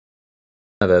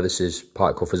There, this is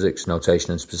particle physics,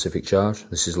 notation and specific charge.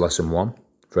 This is lesson 1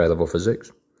 for A-level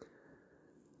physics.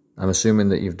 I'm assuming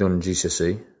that you've done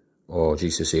GCSE or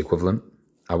GCSE equivalent.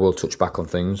 I will touch back on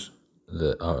things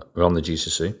that are on the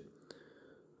GCSE.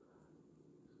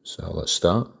 So let's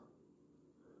start.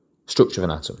 Structure of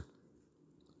an atom.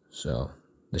 So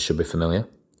this should be familiar.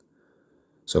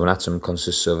 So an atom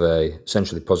consists of a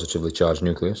essentially positively charged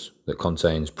nucleus that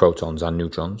contains protons and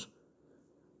neutrons.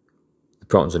 The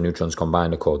protons and neutrons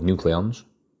combined are called nucleons.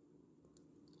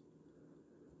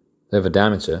 They have a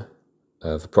diameter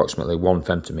of approximately 1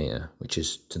 femtometer, which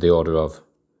is to the order of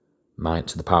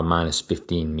to the power minus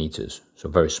 15 meters, so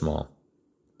very small.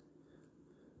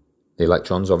 The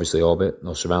electrons obviously orbit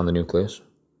or surround the nucleus.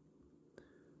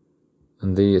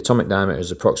 And the atomic diameter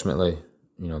is approximately,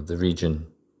 the region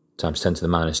times 10 to the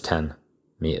minus 10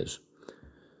 meters,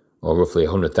 or roughly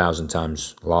 100,000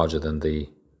 times larger than the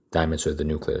diameter of the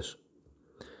nucleus.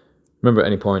 Remember, at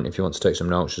any point, if you want to take some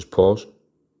notes, just pause,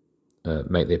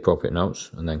 make the appropriate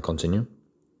notes, and then continue.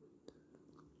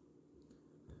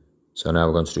 So now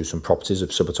we're going to do some properties of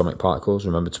subatomic particles.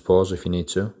 Remember to pause if you need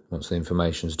to, once the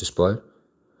information is displayed.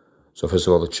 So first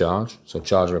of all, the charge. So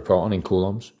charge of a proton in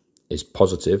coulombs is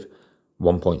positive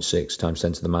 1.6 times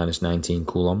 10 to the minus 19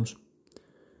 coulombs.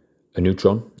 A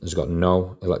neutron has got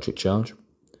no electric charge.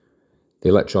 The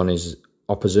electron is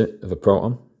opposite of a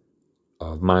proton,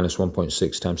 of minus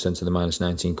 1.6 times 10 to the minus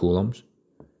 19 coulombs.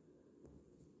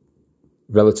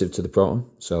 Relative to the proton,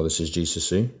 so this is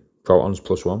GCSE, protons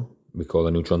plus 1, we call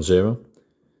the neutron 0,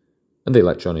 and the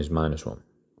electron is minus 1.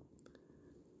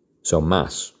 So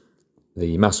mass,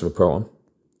 the mass of a proton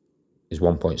is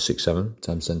 1.67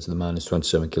 times 10 to the minus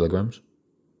 27 kilograms.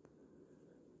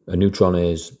 A neutron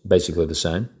is basically the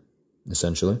same,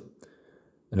 essentially.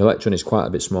 An electron is quite a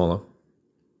bit smaller,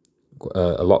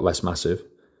 a lot less massive,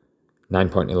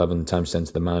 9.11 times 10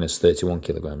 to the minus 31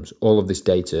 kilograms. All of this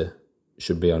data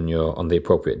should be on the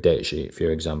appropriate data sheet for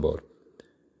your exam board.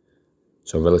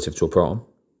 So relative to a proton,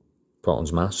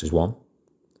 proton's mass is 1.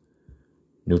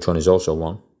 Neutron is also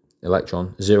 1.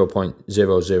 Electron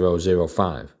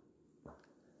 0.0005.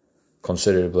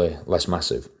 Considerably less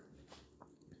massive.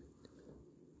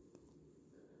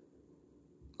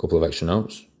 Couple of extra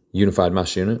notes. Unified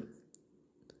mass unit,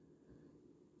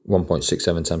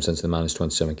 1.67 times 10 to the minus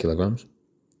 27 kilograms.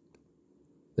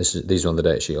 These are on the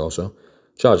data sheet also.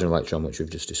 Charge of an electron, which we've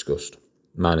just discussed,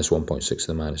 minus 1.6 to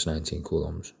the minus 19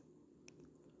 coulombs.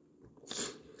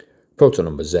 Proton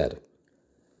number, Z.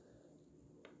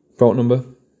 Proton number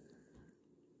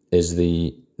is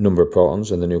the number of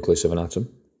protons in the nucleus of an atom,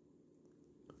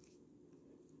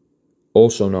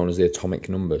 also known as the atomic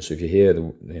number. So if you hear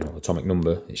the atomic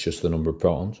number, it's just the number of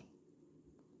protons.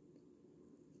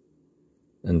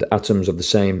 And atoms of the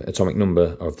same atomic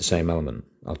number are of the same element.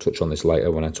 I'll touch on this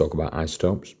later when I talk about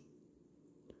isotopes.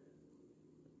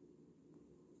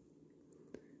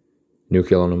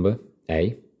 Nucleon number,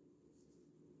 A.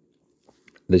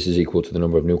 This is equal to the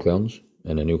number of nucleons,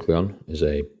 and a nucleon is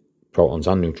a protons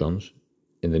and neutrons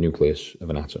in the nucleus of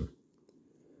an atom.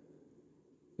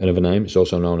 Another name, it's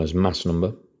also known as mass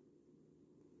number.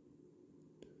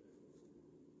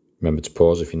 Remember to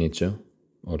pause if you need to,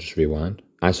 or just rewind.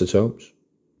 Isotopes.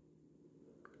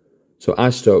 So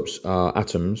isotopes are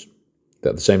atoms that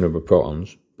have the same number of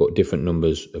protons, but different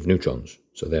numbers of neutrons.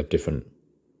 So they have different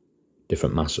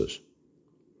masses.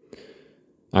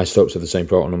 Isotopes have the same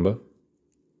proton number,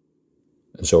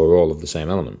 and so are all of the same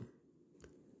element.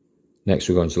 Next,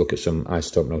 we're going to look at some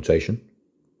isotope notation.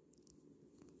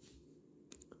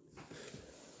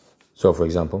 So, for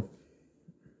example,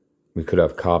 we could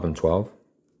have carbon-12.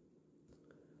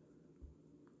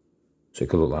 So it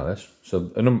could look like this. So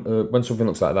when something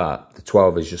looks like that, the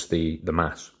 12 is just the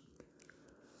mass.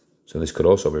 So this could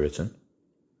also be written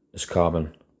as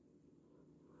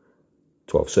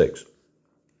carbon-12-6.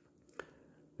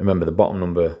 Remember, the bottom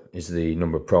number is the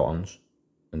number of protons,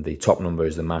 and the top number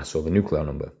is the mass or the nuclear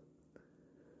number.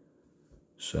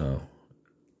 So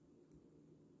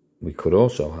we could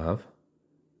also have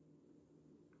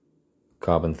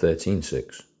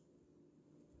carbon-13-6.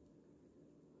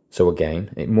 So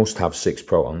again, it must have 6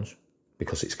 protons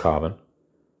because it's carbon.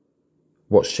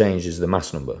 What's changed is the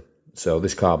mass number. So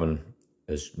this carbon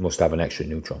must have an extra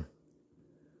neutron.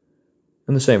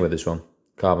 And the same with this one,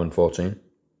 carbon-14.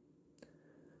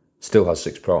 Still has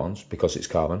 6 protons because it's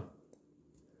carbon.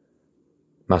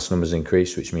 Mass numbers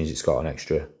increase, which means it's got an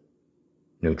extra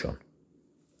neutron.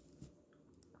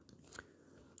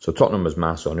 So top number is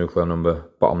mass or nuclear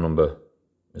number, bottom number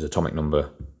is atomic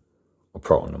number or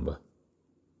proton number.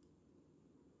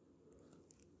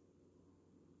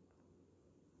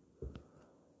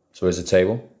 So here's a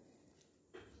table.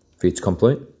 for you to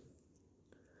complete.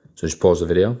 So just pause the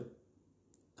video,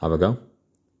 have a go,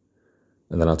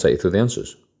 and then I'll take you through the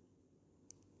answers.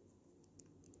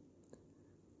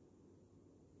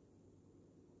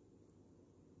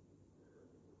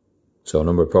 So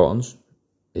number of protons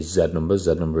is Z number.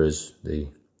 Z number is the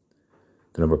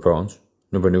number of protons.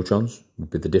 Number of neutrons would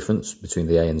be the difference between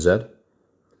the A and Z.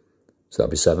 So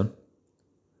that'd be 7.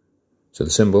 So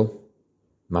the symbol,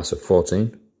 mass of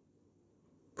 14,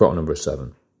 proton number is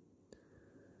 7.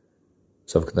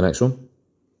 So look at the next one.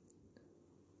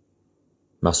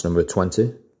 Mass number of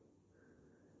 20,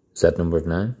 Z number of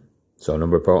 9. So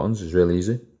number of protons is really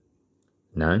easy,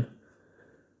 9.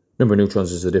 Number of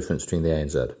neutrons is the difference between the A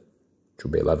and Z, which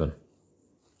will be 11.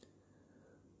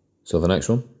 So the next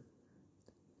one.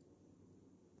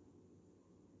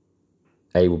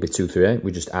 A will be 238.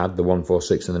 We just add the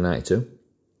 146 and the 92.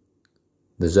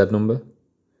 The Z number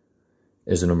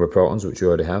is the number of protons, which we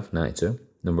already have, 92.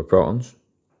 Number of protons,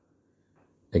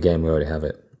 again, we already have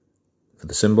it. For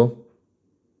the symbol,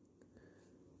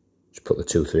 just put the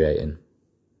 238 in.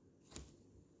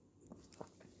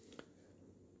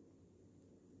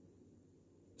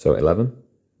 So 11,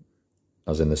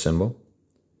 as in the symbol.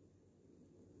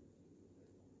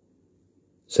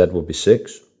 Z will be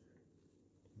 6.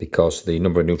 Because the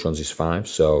number of neutrons is 5,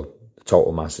 so the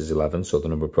total mass is 11, so the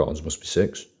number of protons must be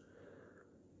 6.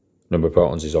 Number of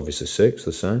protons is obviously 6,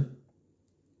 the same.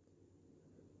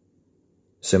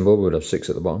 Symbol, we would have 6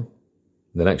 at the bottom.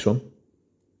 The next one.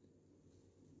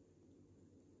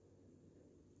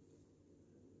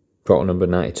 Proton number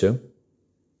 92,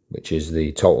 which is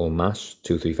the total mass,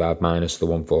 235 minus the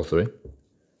 143.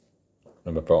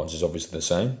 Number of protons is obviously the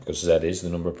same, because Z is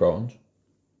the number of protons.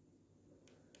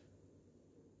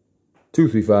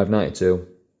 235, 92,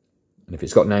 and if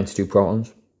it's got 92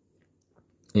 protons,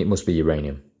 it must be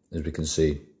uranium, as we can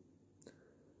see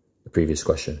the previous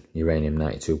question, uranium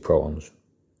 92 protons.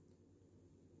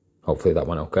 Hopefully that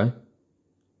went okay.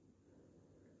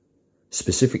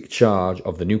 Specific charge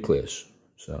of the nucleus,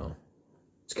 so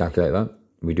let's calculate that.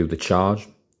 We do the charge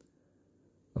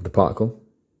of the particle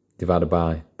divided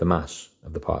by the mass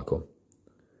of the particle,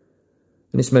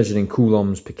 and it's measured in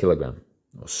coulombs per kilogram,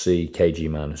 or C kg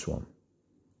minus 1.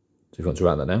 So if you want to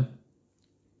write that down.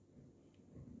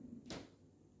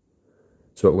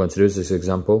 So what we're going to do is this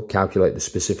example, calculate the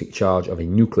specific charge of a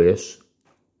nucleus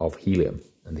of helium.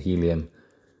 And the helium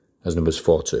has numbers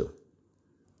 4, 2.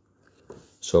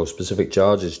 So specific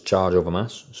charge is charge over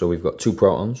mass. So we've got 2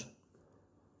 protons.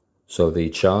 So the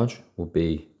charge would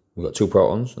be, we've got 2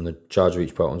 protons, and the charge of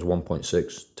each proton is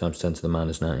 1.6 times 10 to the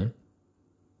minus 19.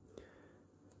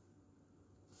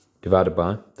 Divided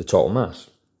by the total mass.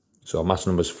 So our mass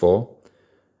number is 4,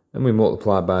 and we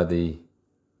multiply by the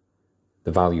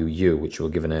value U, which we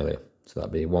were given earlier. So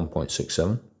that'd be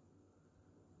 1.67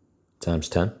 times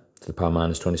 10 to the power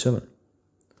minus 27.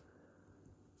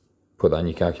 Put that in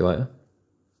your calculator,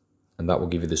 and that will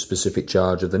give you the specific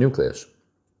charge of the nucleus,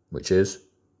 which is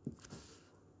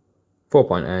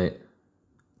 4.8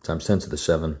 times 10 to the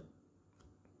 7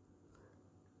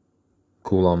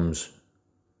 coulombs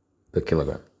per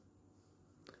kilogram.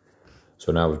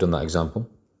 So now we've done that example.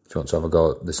 If you want to have a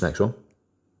go at this next one.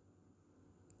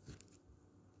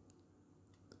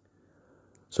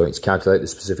 So it's calculate the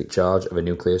specific charge of a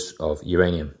nucleus of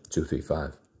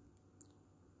uranium-235.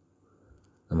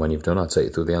 And when you've done, I'll take you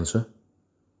through the answer.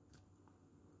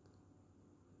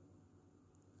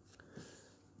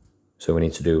 So we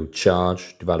need to do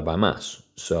charge divided by mass.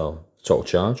 So total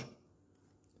charge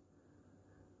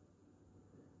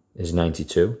is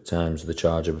 92 times the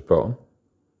charge of a proton.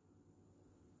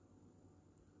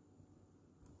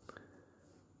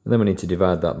 And then we need to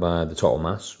divide that by the total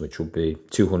mass, which will be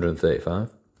 235,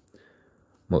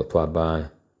 multiplied by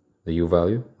the U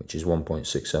value, which is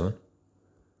 1.67,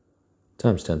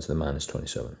 times 10 to the minus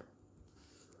 27.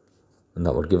 And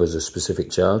that would give us a specific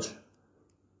charge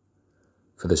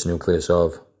for this nucleus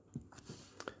of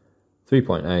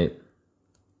 3.8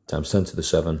 times 10 to the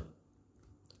 7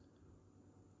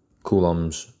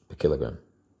 coulombs per kilogram.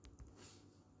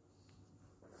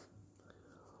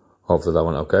 Hopefully that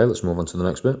went okay. Let's move on to the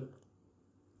next bit.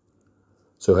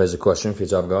 So here's a question for you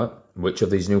to have a go at. Which of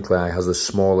these nuclei has the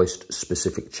smallest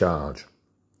specific charge?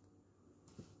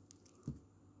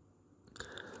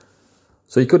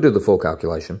 So you could do the full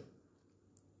calculation,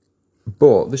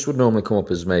 but this would normally come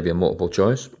up as maybe a multiple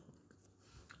choice.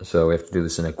 So we have to do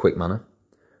this in a quick manner,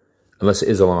 unless it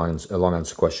is a long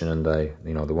answer question and they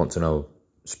want to know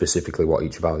specifically what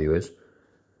each value is.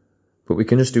 But we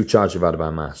can just do charge divided by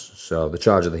mass. So the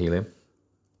charge of the helium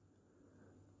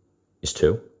is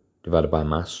 2, divided by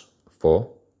mass,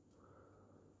 4.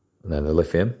 And then the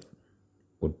lithium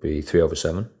would be 3 over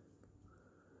 7.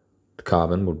 The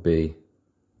carbon would be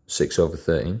 6 over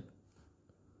 13.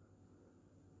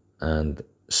 And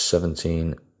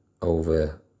 17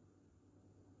 over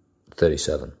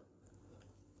 37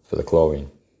 for the chlorine.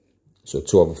 So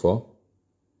 2 over 4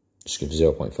 just gives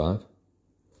 0.5.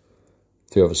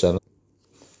 3 over 7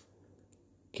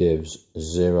 gives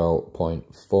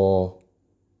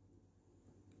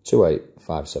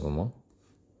 0.428571.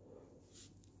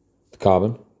 The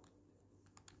carbon,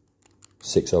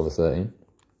 6 over 13,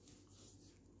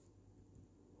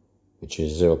 which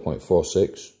is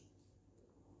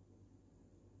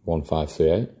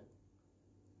 0.461538.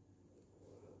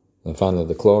 And finally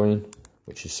the chlorine,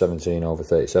 which is 17 over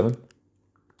 37,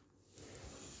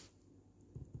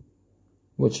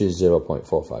 which is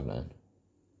 0.459.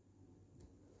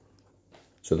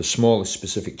 So the smallest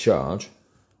specific charge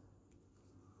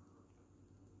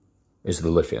is the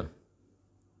lithium.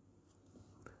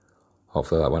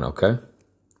 Hopefully that went okay.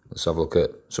 Let's have a look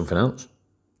at something else.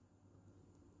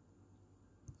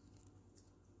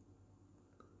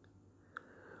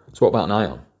 So what about an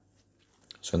ion?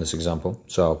 So in this example,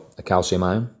 so a calcium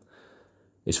ion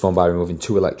is formed by removing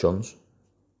 2 electrons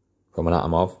from an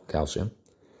atom of calcium.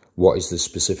 What is the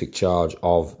specific charge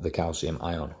of the calcium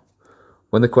ion?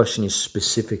 When the question is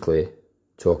specifically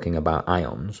talking about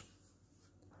ions,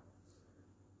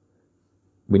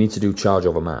 we need to do charge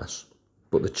over mass,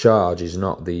 but the charge is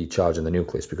not the charge in the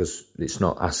nucleus because it's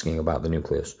not asking about the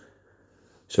nucleus.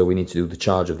 So we need to do the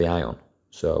charge of the ion.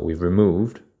 So we've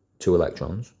removed 2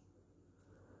 electrons.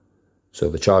 So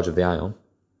the charge of the ion,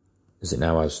 as it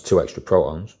now has 2 extra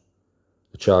protons,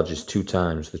 the charge is 2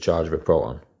 times the charge of a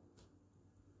proton.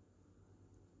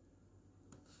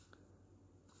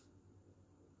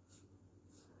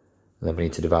 And then we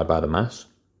need to divide by the mass.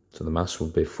 So the mass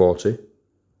would be 40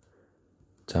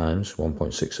 times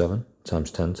 1.67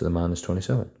 times 10 to the minus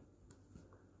 27.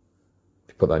 If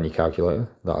you put that in your calculator,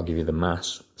 that'll give you the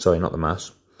mass, sorry, not the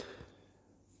mass,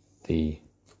 the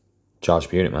charge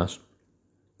per unit mass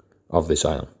of this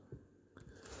ion.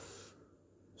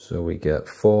 So we get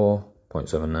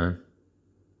 4.79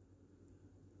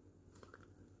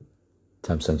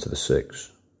 times 10 to the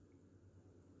 6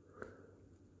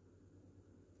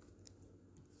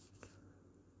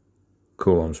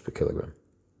 coulombs per kilogram.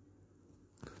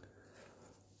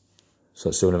 So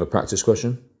let's do another practice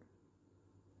question.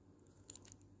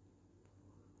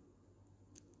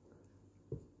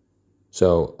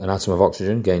 So an atom of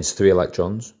oxygen gains 3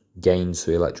 electrons.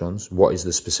 What is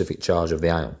the specific charge of the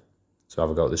ion? So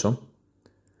have a go at this one.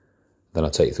 Then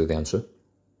I'll take you through the answer.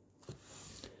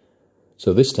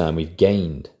 So this time we've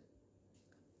gained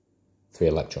 3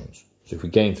 electrons. So if we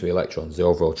gain 3 electrons, the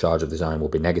overall charge of this ion will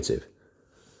be negative.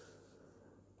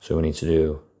 So we need to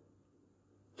do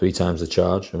 3 times the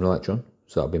charge of an electron.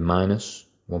 So that'll be minus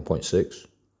 1.6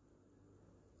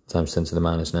 times 10 to the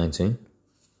minus 19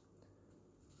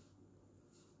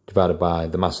 divided by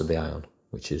the mass of the ion,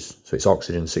 which is, so it's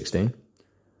oxygen 16.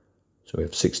 So we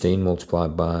have 16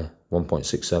 multiplied by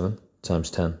 1.67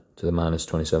 times 10 to the minus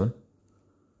 27.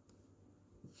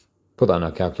 Put that in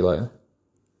our calculator.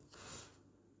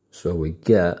 So we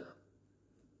get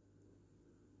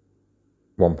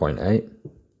 1.8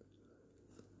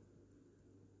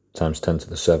 times 10 to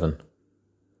the 7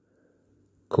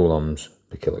 coulombs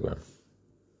per kilogram.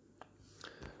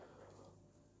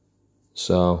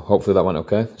 So hopefully that went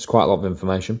okay. It's quite a lot of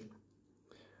information,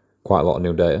 quite a lot of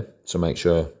new data. So make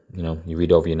sure, you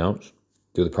read over your notes,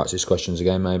 do the practice questions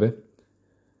again maybe,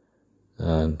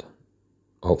 and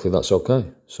hopefully that's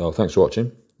okay. So thanks for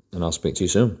watching, and I'll speak to you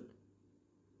soon.